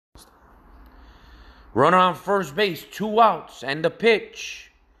Runner on first base, 2 outs, and the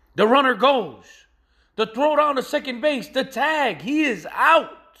pitch. The runner goes. The throw down to second base, the tag, he is out.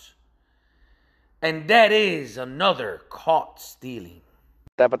 And that is another caught stealing.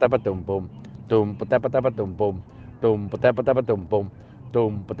 Tapatapatumpum, tumpatapatapatumpum, tumpatapatapatumpum,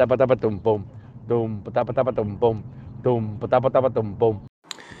 tumpatapatapatumpum, tumpatapatapatumpum, tumpatapatapatumpum.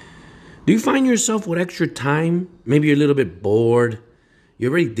 Do you find yourself with extra time? Maybe you're a little bit bored. You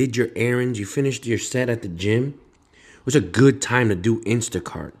already did your errands. You finished your set at the gym. It's a good time to do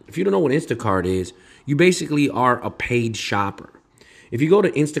Instacart. If you don't know what Instacart is, you basically are a paid shopper. If you go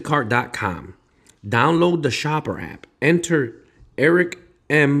to instacart.com, download the shopper app, enter Eric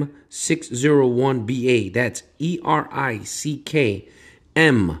M601BA. That's ERICK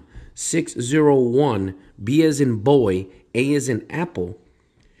M601, B as in boy, A as in apple,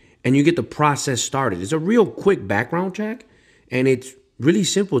 and you get the process started. It's a real quick background check, and it's really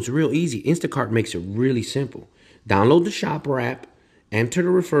simple. It's real easy. Instacart makes it really simple. Download the shopper app, enter the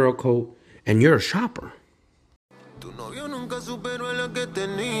referral code, and you're a shopper. Tu novio nunca superó a la que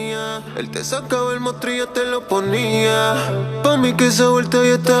tenía. Él te sacaba el mostrillo, te lo ponía. Pa' mí que esa vuelta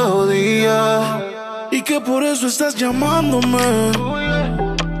ya está jodida. Y que por eso estás llamándome.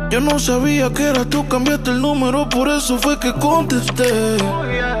 Yo no sabía que era tú, cambiaste el número, por eso fue que contesté.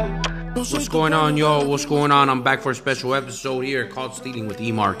 What's going on, yo? What's going on? I'm back for a special episode here called Stealing with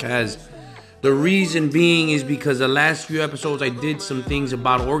E. Marquez. The reason being is because the last few episodes I did some things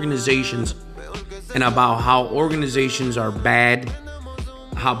about organizations and about how organizations are bad,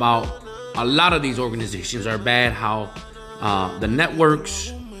 how about a lot of these organizations are bad, how the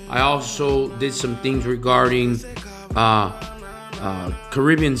networks. I also did some things regarding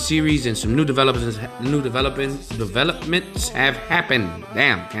Caribbean series and some new developments have happened.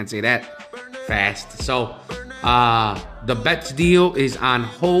 Damn, can't say that fast. So the Betts deal is on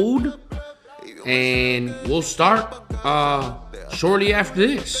hold, and we'll start shortly after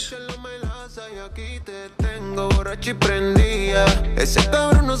this. Borracho y prendía. Ese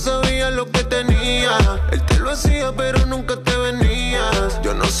cabrón no sabía lo que tenía. Él te lo hacía pero nunca te venías.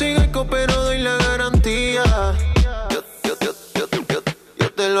 Yo no soy geico pero doy la garantía.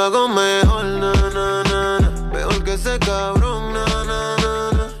 Yo te lo hago mejor, na, na, na, na. Mejor que ese cabrón, na, na,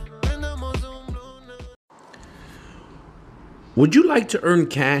 na, na. Would you like to earn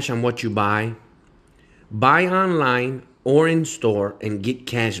cash on what you buy? Buy online or in store and get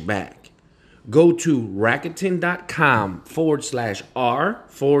cash back. Go to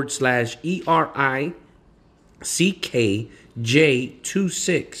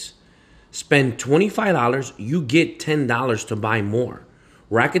Rakuten.com/ERICKJ26. Spend $25, you get $10 to buy more.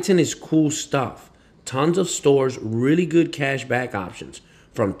 Rakuten is cool stuff. Tons of stores, really good cash back options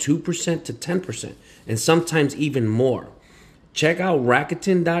from 2% to 10% and sometimes even more. Check out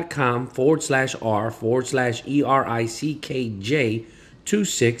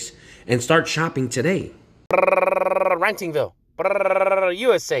Rakuten.com/R/ERICKJ26 and start shopping today. Rantingville,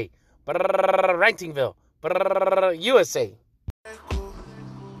 USA, Rantingville, USA.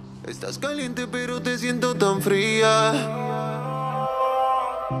 Estás caliente pero te siento tan fría.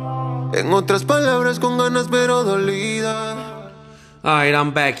 En otras palabras, con ganas pero dolida. All right, I'm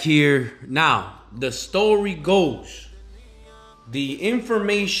back here. Now, the story goes. The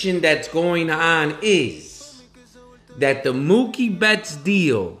information that's going on is that the Mookie Betts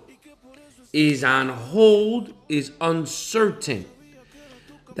deal is on hold, is uncertain.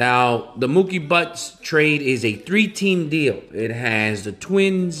 Now, the Mookie Betts trade is a 3-team deal. It has the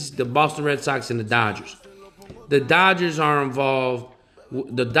Twins, the Boston Red Sox, and the Dodgers. The Dodgers are involved.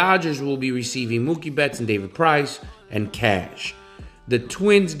 The Dodgers will be receiving Mookie Betts and David Price and cash. The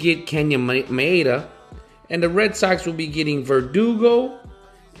Twins get Kenya Maeda, and the Red Sox will be getting Verdugo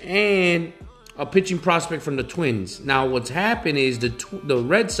and a pitching prospect from the Twins. Now, what's happened is the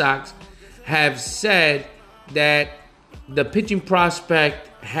Red Sox have said that the pitching prospect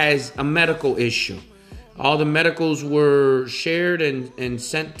has a medical issue. All the medicals were shared and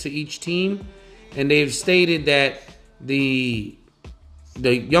sent to each team, and they've stated that the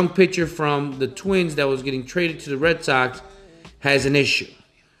young pitcher from the Twins that was getting traded to the Red Sox has an issue.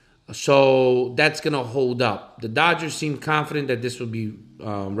 So that's going to hold up. The Dodgers seem confident that this will be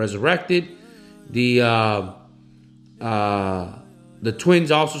resurrected. The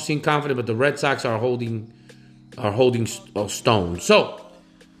Twins also seem confident, but the Red Sox are holding stone. So,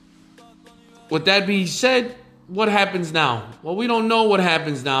 with that being said, what happens now? Well, we don't know what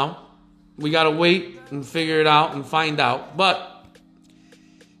happens now. We got to wait and figure it out and find out. But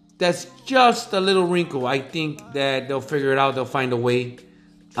that's just a little wrinkle. I think that they'll figure it out. They'll find a way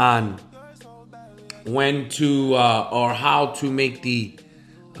on when to or how to make the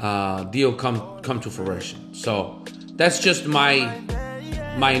deal come to fruition. So that's just my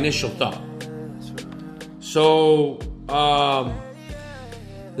initial thought. So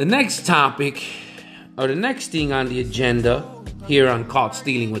the next topic, or the next thing on the agenda here on Caught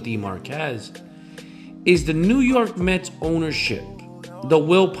Stealing with E. Marquez, is the New York Mets ownership, the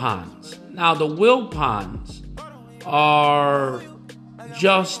Wilpons. Now, the Wilpons are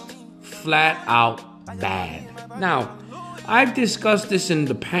just flat out bad. Now, I've discussed this in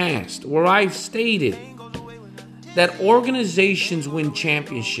the past where I've stated that organizations win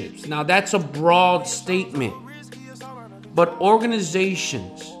championships. Now, that's a broad statement, but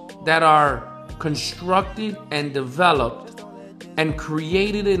organizations that are constructed and developed and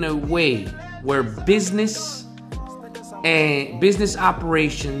created in a way where business and business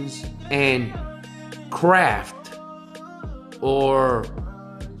operations and craft, or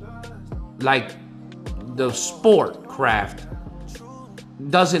like the sport craft,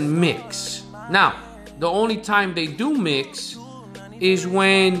 doesn't mix. Now, the only time they do mix is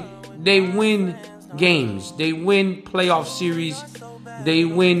when they win games, they win playoff series, they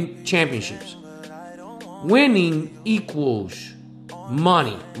win championships. Winning equals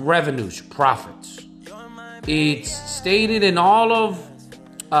money, revenues, profits. It's stated in all of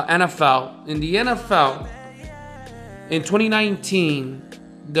NFL. In the NFL, in 2019,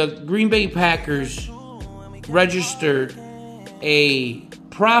 the Green Bay Packers registered a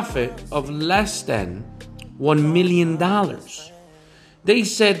profit of less than $1 million. They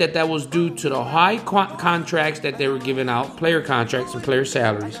said that was due to the high contracts that they were giving out, player contracts and player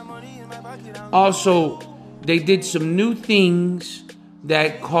salaries. Also, they did some new things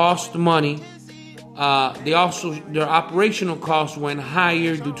that cost money. Their operational costs went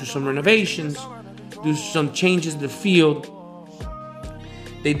higher due to some renovations, due to some changes in the field.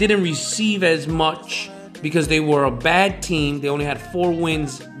 They didn't receive as much because they were a bad team. They only had 4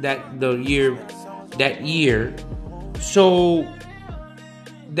 wins that year. So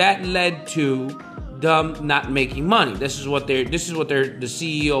that led to them not making money. This is what the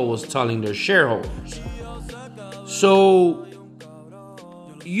CEO was telling their shareholders. So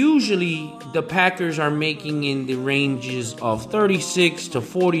usually the Packers are making in the ranges of $36 to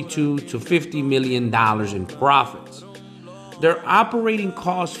 $42 to $50 million in profits. Their operating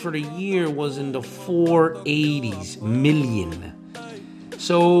cost for the year was in the $480 million.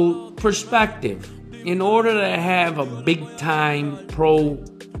 So, perspective, in order to have a big-time pro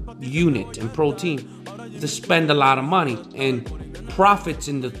unit and pro team, to spend a lot of money, and profits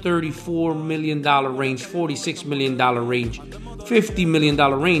in the $34 million range, $46 million range, $50 million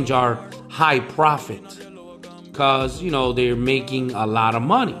range are high profit, because, they're making a lot of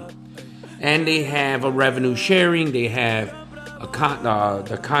money. And they have a revenue sharing, they have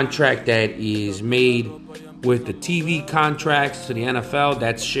the contract that is made with the TV contracts to the NFL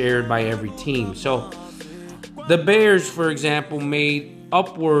that's shared by every team. So the Bears, for example, made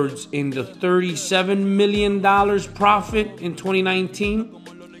upwards in the $37 million profit in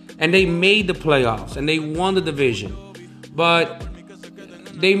 2019, and they made the playoffs and they won the division. But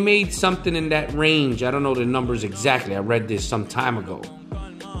they made something in that range. I don't know the numbers exactly. I read this some time ago.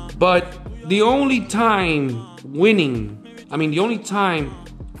 But the only time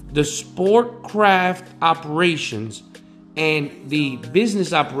the sport craft operations and the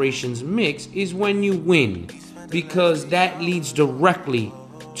business operations mix is when you win, because that leads directly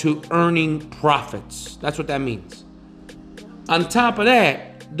to earning profits. That's what that means. On top of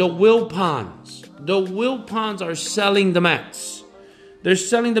that, the Wilpons are selling the Mets. They're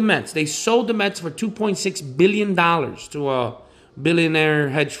selling the Mets. They sold the Mets for $2.6 billion to a billionaire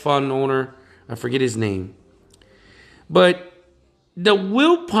hedge fund owner. I forget his name. But the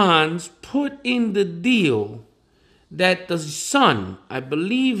Wilpons put in the deal that the son,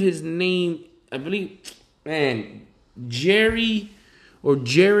 Jerry or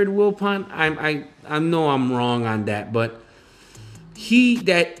Jared Wilpon. I know I'm wrong on that, but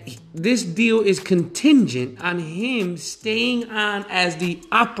this deal is contingent on him staying on as the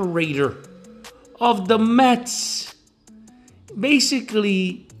operator of the Mets.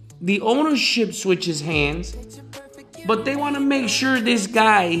 Basically, the ownership switches hands, but they want to make sure this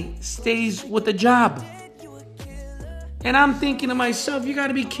guy stays with the job. And I'm thinking to myself, you got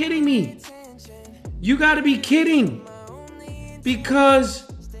to be kidding me. You got to be kidding.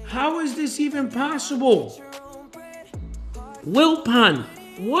 Because how is this even possible? Wilpon,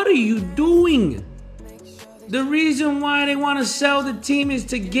 what are you doing? The reason why they want to sell the team is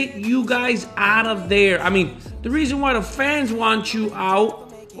to get you guys out of there. I mean, the reason why the fans want you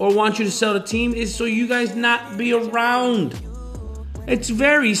out or want you to sell the team is so you guys not be around. It's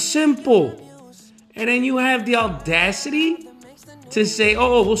very simple. And then you have the audacity to say,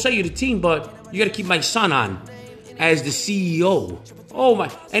 oh, we'll sell you the team, but you got to keep my son on as the CEO. Oh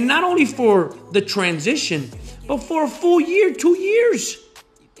my! And not only for the transition, but for a full year, 2 years.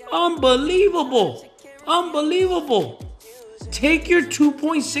 Unbelievable. Unbelievable. Take your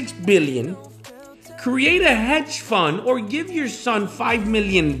 $2.6 billion, create a hedge fund, or give your son $5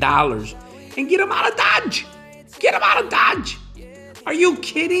 million and get him out of Dodge. Get him out of Dodge. Are you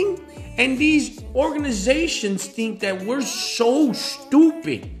kidding? And these organizations think that we're so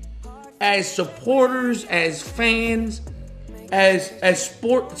stupid as supporters, as fans, as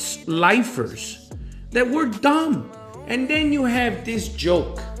sports lifers, that we're dumb. And then you have this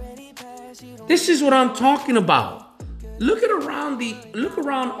joke. This is what I'm talking about. Look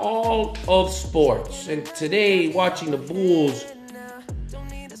around all of sports. And today, watching the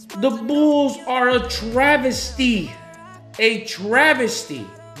Bulls are a travesty. A travesty.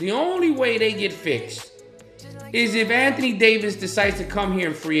 The only way they get fixed is if Anthony Davis decides to come here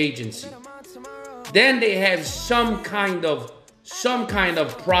in free agency. Then they have some kind of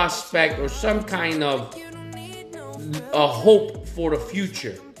prospect or some kind of a hope for the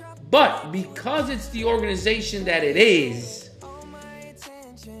future. But because it's the organization that it is,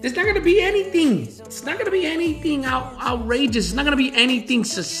 there's not going to be anything. It's not going to be anything outrageous. It's not going to be anything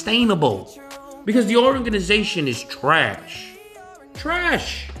sustainable because the organization is trash.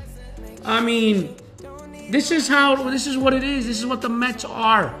 Trash. I mean, this is what it is. This is what the Mets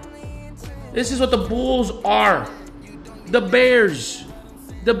are. This is what the Bulls are. The Bears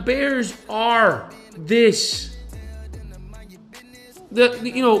are this.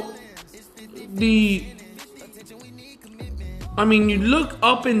 You look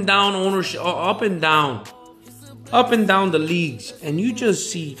up and down ownership, up and down the leagues, and you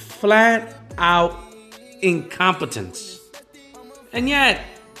just see flat out incompetence. And yet,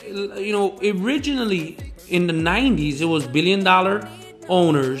 originally in the 90s, it was $1 billion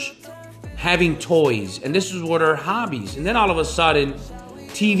owners having toys, and this is what are hobbies. And then all of a sudden,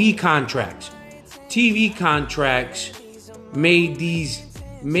 TV contracts made these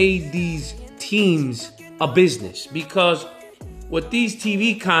teams a business, because with these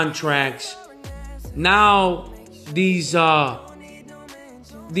TV contracts, now these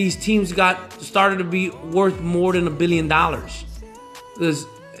teams started to be worth more than $1 billion. There's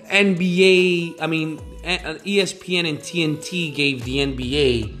NBA, ESPN and TNT gave the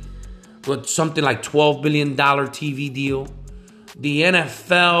NBA with something like $12 billion TV deal. The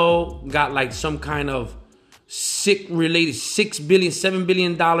NFL got like some kind of sick-related $7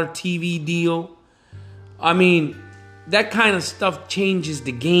 billion TV deal. That kind of stuff changes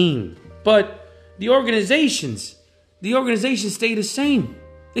the game. But the organizations stay the same.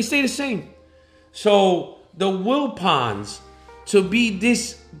 They stay the same. So the Wilpons, to be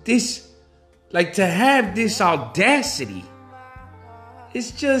this to have this audacity,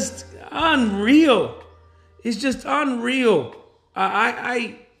 it's just unreal. It's just unreal.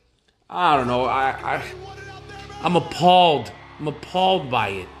 I don't know. I'm appalled. I'm appalled by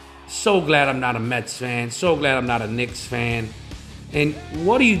it. So glad I'm not a Mets fan. So glad I'm not a Knicks fan. And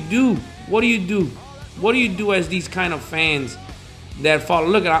what do you do? What do you do? What do you do as these kind of fans that follow?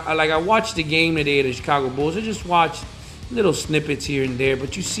 Look, I watched the game today of the Chicago Bulls. I just watched little snippets here and there,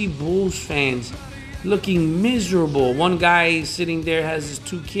 but you see Bulls fans looking miserable. One guy sitting there has his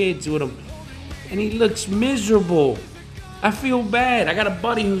 2 kids with him, and he looks miserable. I feel bad. I got a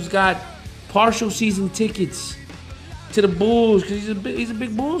buddy who's got partial season tickets to the Bulls because he's a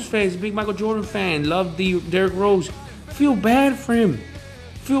big Bulls fan. He's a big Michael Jordan fan. Love the Derrick Rose. Feel bad for him.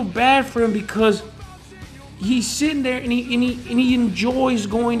 Feel bad for him because he's sitting there and he enjoys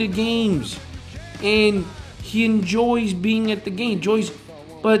going to games, and he enjoys being at the game.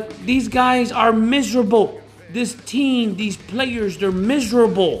 But these guys are miserable. This team, these players, they're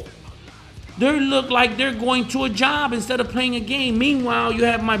miserable. They look like they're going to a job instead of playing a game. Meanwhile, you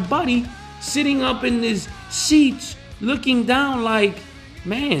have my buddy sitting up in his seats looking down like,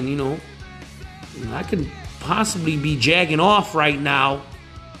 man, I could possibly be jagging off right now.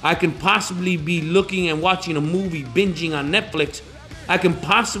 I can possibly be looking and watching a movie, binging on Netflix. I can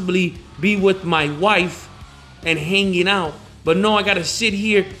possibly be with my wife and hanging out. But no, I gotta sit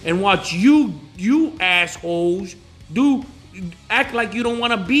here and watch you assholes act like you don't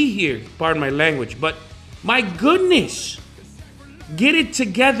want to be here. Pardon my language, but my goodness, get it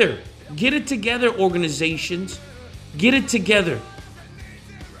together. Get it together, organizations. Get it together.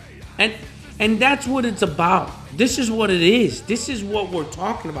 And that's what it's about. This is what it is. This is what we're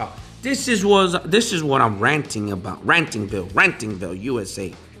talking about. This is what I'm ranting about. Rantingville,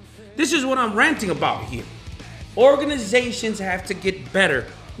 USA. This is what I'm ranting about here. Organizations have to get better.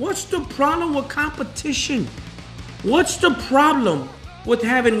 What's the problem with competition? What's the problem with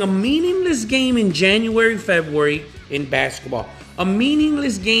having a meaningless game in January, February in basketball? A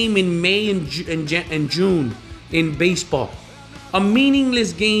meaningless game in May and June in baseball? A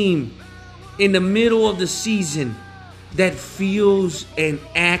meaningless game in the middle of the season that feels and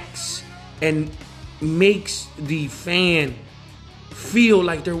acts and makes the fan feel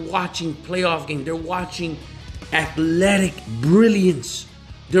like they're watching playoff game. They're watching athletic brilliance.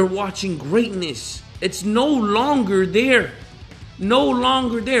 They're watching greatness. It's no longer there. No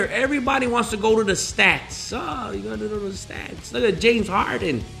longer there. Everybody wants to go to the stats. Oh, you gotta go to the stats. Look at James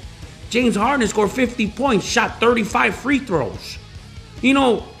Harden. James Harden scored 50 points, shot 35 free throws. You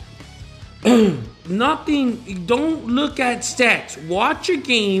know, nothing. Don't look at stats. Watch a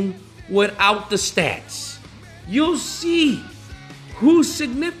game without the stats. You'll see who's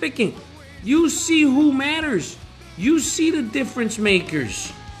significant. You see who matters. You see the difference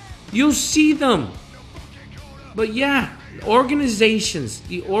makers. You'll see them. But yeah, the organizations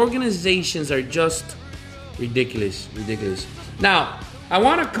are just ridiculous. Now, I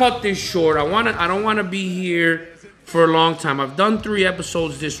want to cut this short. I don't want to be here for a long time. I've done 3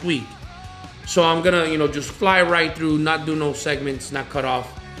 episodes this week. So I'm going to, just fly right through, not do no segments, not cut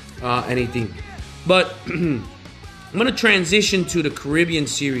off anything. But I'm going to transition to the Caribbean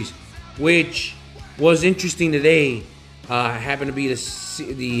series, which was interesting today. Happened to be the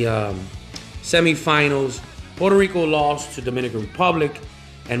semifinals. Puerto Rico lost to Dominican Republic,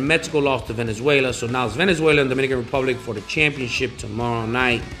 and Mexico lost to Venezuela. So now it's Venezuela and Dominican Republic for the championship tomorrow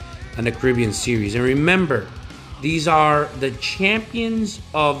night in the Caribbean series. And remember, these are the champions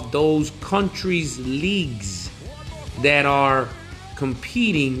of those countries' leagues that are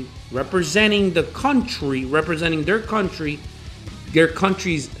competing, representing their country's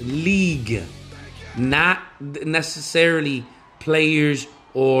league, not necessarily players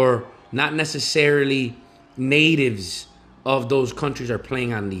or not necessarily natives of those countries are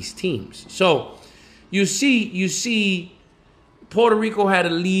playing on these teams. So you see Puerto Rico had a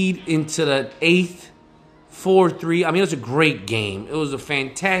lead into the 8th, 4-3. I mean, it was a great game. It was a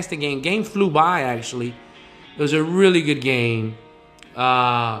fantastic game. Game flew by, actually. It was a really good game.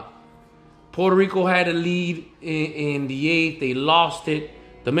 Puerto Rico had a lead in the 8th. They lost it.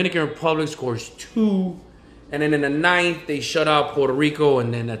 Dominican Republic scores 2. And then in the 9th, they shut out Puerto Rico,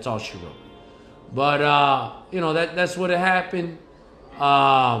 and then that's all she wrote. But, that's what happened.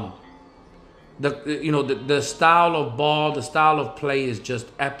 The style of ball, the style of play is just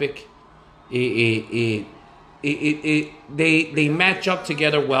epic. They match up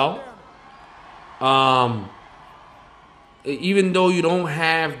together well. Even though you don't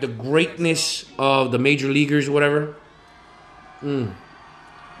have the greatness of the major leaguers or whatever,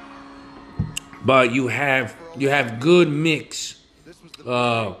 but you have good mix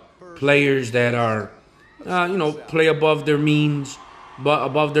players that are play above their means, but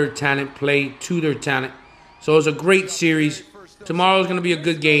above their talent, play to their talent. So it's a great series. Tomorrow's going to be a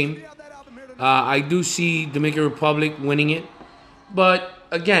good game. I do see Dominican Republic winning it. But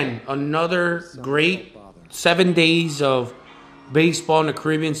again, another great 7 days of baseball in the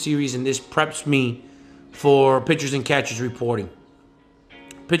Caribbean series, and this preps me for pitchers and catchers reporting.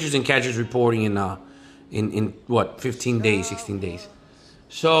 Pitchers and catchers reporting in 15 days, 16 days.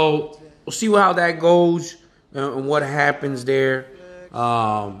 So we'll see how that goes and what happens there.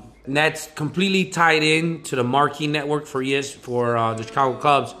 And that's completely tied in to the marquee network for the Chicago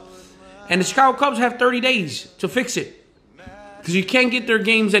Cubs. And the Chicago Cubs have 30 days to fix it. Because you can't get their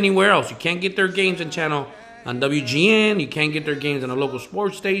games anywhere else. You can't get their games on WGN. You can't get their games on a local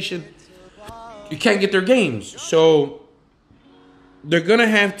sports station. You can't get their games. So they're going to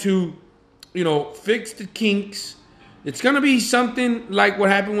have to, fix the kinks. It's going to be something like what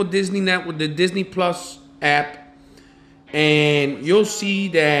happened with DisneyNet, with the Disney Plus app. And you'll see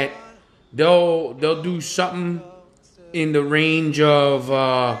that they'll do something in the range of,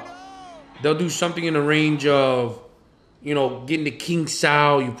 getting the kinks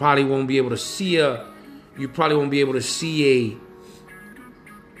out. You probably won't be able to see a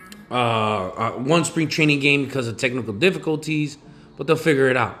one spring training game because of technical difficulties, but they'll figure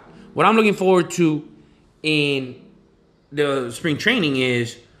it out. What I'm looking forward to in the spring training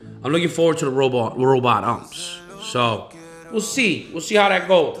is I'm looking forward to the robot umps. So we'll see how that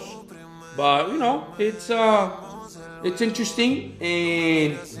goes. But it's interesting,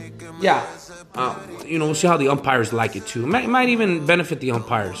 and yeah, we'll see how the umpires like it too. It might even benefit the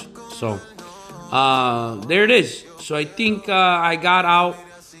umpires. So there it is. So I think I got out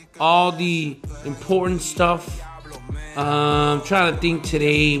all the important stuff. I'm trying to think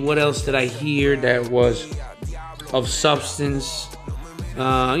today, what else did I hear that was of substance?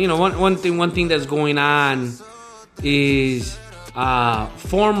 One thing that's going on is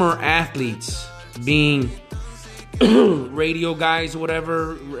former athletes being radio guys or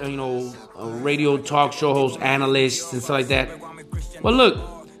whatever, radio talk show hosts, analysts, and stuff like that. Well, look,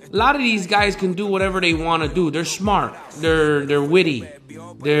 a lot of these guys can do whatever they want to do. They're smart. They're witty.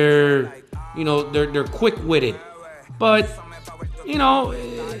 They're quick-witted. But,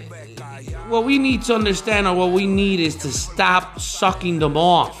 what we need to understand, or what we need, is to stop sucking them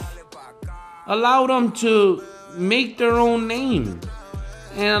off. Allow them to make their own name.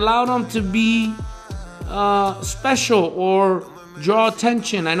 And allow them to be special or draw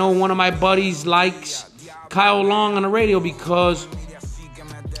attention. I know one of my buddies likes Kyle Long on the radio because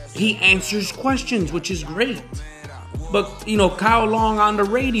he answers questions, which is great. But, Kyle Long on the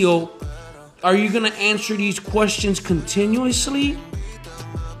radio, are you going to answer these questions continuously?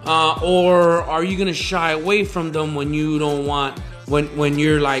 Or are you going to shy away from them when you don't want, when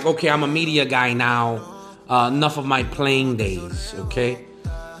you're like, okay, I'm a media guy now, enough of my playing days, okay?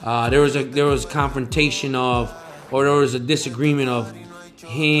 There was confrontation or there was a disagreement of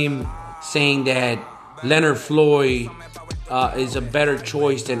him saying that Leonard Floyd is a better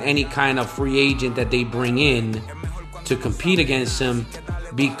choice than any kind of free agent that they bring in to compete against him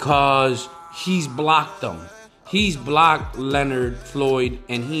because he's blocked them. He's blocked Leonard Floyd,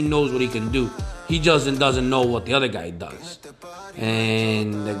 and he knows what he can do. He doesn't know what the other guy does.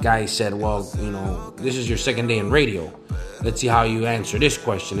 And the guy said, well, this is your second day in radio. Let's see how you answer this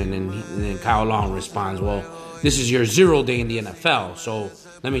question. And then Kyle Long responds, well, this is your 0th day in the NFL. So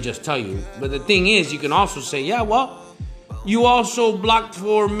let me just tell you. But the thing is, you can also say, yeah, well, you also blocked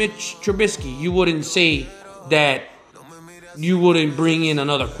for Mitch Trubisky. You wouldn't say that you wouldn't bring in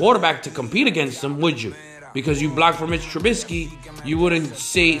another quarterback to compete against him, would you? Because you blocked for Mitch Trubisky, you wouldn't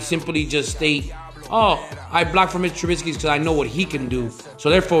simply just state, oh, I blocked for Mitch Trubisky because I know what he can do, so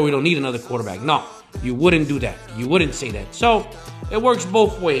therefore we don't need another quarterback. No, you wouldn't do that. You wouldn't say that. So it works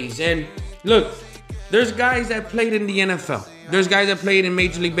both ways. And look, there's guys that played in the NFL. There's guys that played in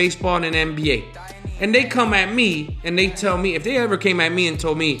Major League Baseball and NBA. And they come at me and they tell me, if they ever came at me and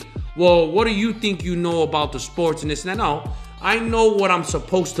told me, well, what do you think you know about the sports and this and that? No, I know what I'm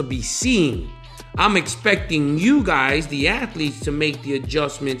supposed to be seeing. I'm expecting you guys, the athletes, to make the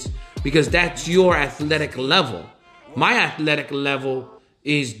adjustments because that's your athletic level. My athletic level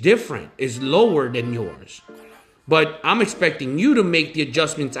is different, is lower than yours. But I'm expecting you to make the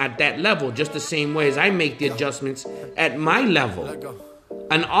adjustments at that level just the same way as I make the adjustments at my level.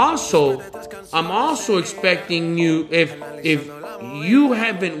 And also, I'm also expecting you, if you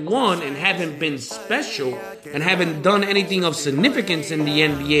haven't won and haven't been special and haven't done anything of significance in the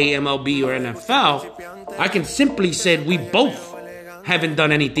NBA, MLB, or NFL, I can simply say we both haven't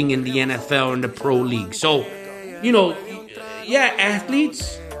done anything in the NFL or in the pro league. So, yeah,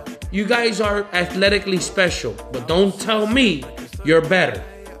 athletes, you guys are athletically special, but don't tell me you're better.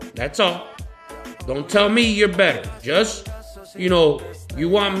 That's all. Don't tell me you're better. Just, you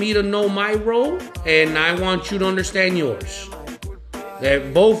want me to know my role, and I want you to understand yours.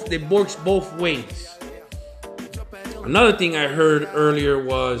 It works both ways. Another thing I heard earlier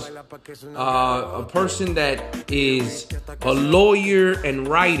was a person that is a lawyer and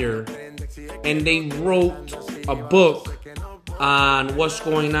writer, and they wrote a book on what's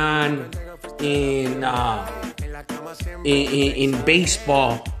going on in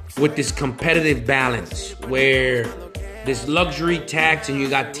baseball with this competitive balance, where this luxury tax, and you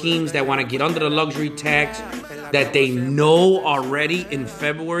got teams that want to get under the luxury tax that they know already in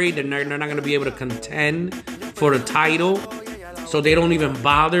February they're not going to be able to contend for the title, so they don't even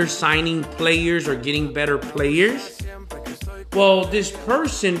bother signing players or getting better players. Well, this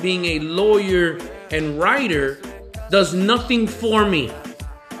person, being a lawyer and writer, does nothing for me,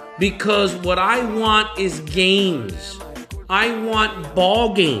 because what I want is games. I want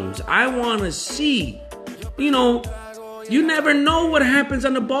ball games. I want to see, you never know what happens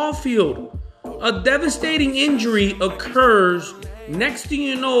on the ball field. A devastating injury occurs. Next thing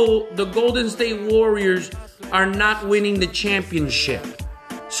you know, the Golden State Warriors are not winning the championship.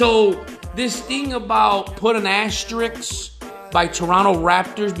 So this thing about put an asterisk by Toronto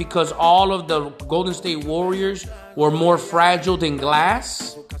Raptors because all of the Golden State Warriors were more fragile than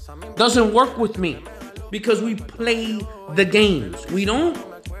glass doesn't work with me, because we play the games. We don't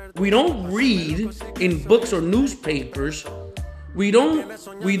read in books or newspapers. We don't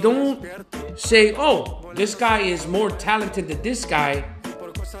say, oh, this guy is more talented than this guy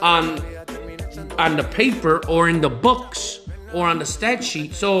on the paper or in the books or on the stat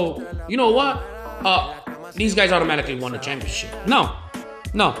sheet. So, you know what? These guys automatically won the championship. No.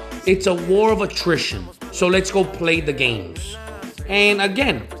 It's a war of attrition. So let's go play the games. And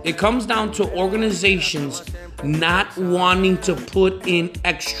again, it comes down to organizations not wanting to put in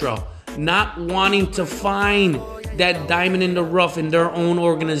extra, not wanting to find that diamond in the rough in their own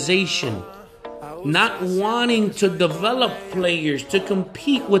organization, not wanting to develop players to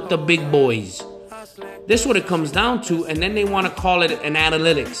compete with the big boys. This is what it comes down to, and then they want to call it an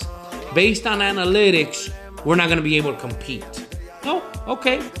analytics. Based on analytics, we're not going to be able to compete. No,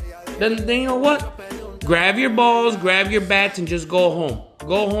 okay. Then you know what? Grab your balls, grab your bats, and just go home.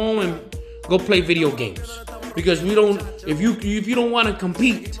 Go home and go play video games. Because if you don't want to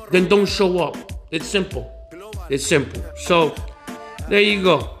compete, then don't show up. It's simple. It's simple. So there you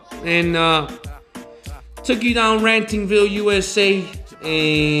go. And took you down Rantingville, USA,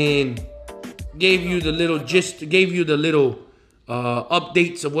 and gave you the little gist, gave you the little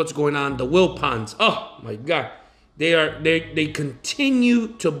updates of what's going on. The Wilpons. Oh my God. They continue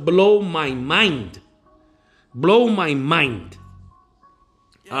to blow my mind. Blow my mind.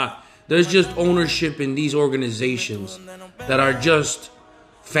 There's just ownership in these organizations that are just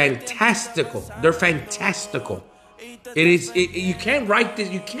fantastical. They're fantastical. You can't write this.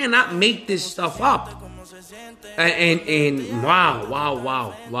 You cannot make this stuff up. And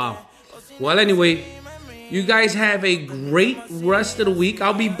wow. Well, anyway, you guys have a great rest of the week.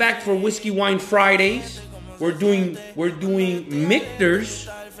 I'll be back for Whiskey Wine Fridays. We're doing Michter's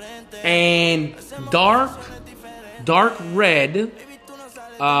and dark red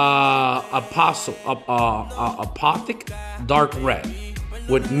apothic dark red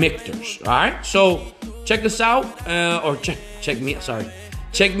with Michter's. All right, so check us out, or check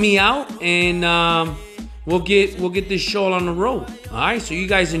me out, and we'll get this show on the road. All right, so you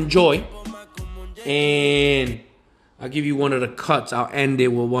guys enjoy, and I'll give you one of the cuts. I'll end it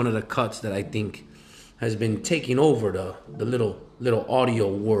with one of the cuts that I think has been taking over the little audio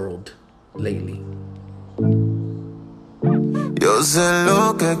world lately. Yo sé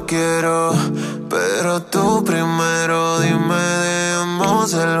lo que quiero, pero tú primero dime,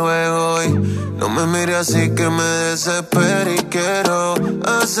 dejemos el juego y no me mires así que me desespero y quiero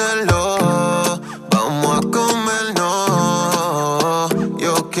hacerlo. Vamos a comernos,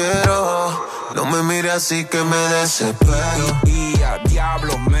 yo quiero, no me mires así que me desespero. Y a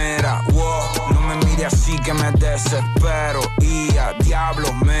diablo, mira, wow, no me mires así que me desespero. Y a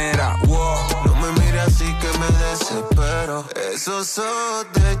diablo, mira, wow, no me mires así que me desespero. Esos ojos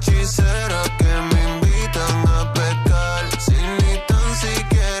de hechicera que me invitan a pecar, sin ni tan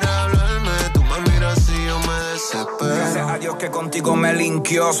siquiera hablarme, tú me miras y yo me desespero. Gracias a Dios que contigo me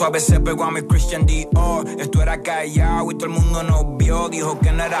linkeó, suave se pegó a mi Christian Dior. Esto era callado y todo el mundo nos vio, dijo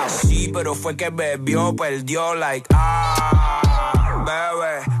que no era así, pero fue que bebió, perdió, like,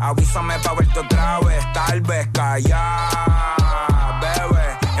 bebé, avísame pa' verte otra vez, tal vez callar,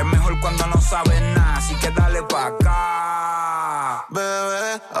 bebé, es mejor cuando no sabes nada, así que dale pa' acá.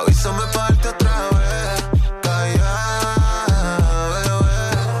 Bebé, avísame pa' verte otra vez, callar,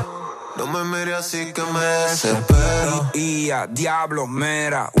 bebé, no me mires así que me desespero. Y a diablo,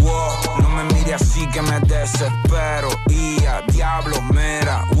 mira, wow, no me mires así que me desespero. Y a diablo, mira.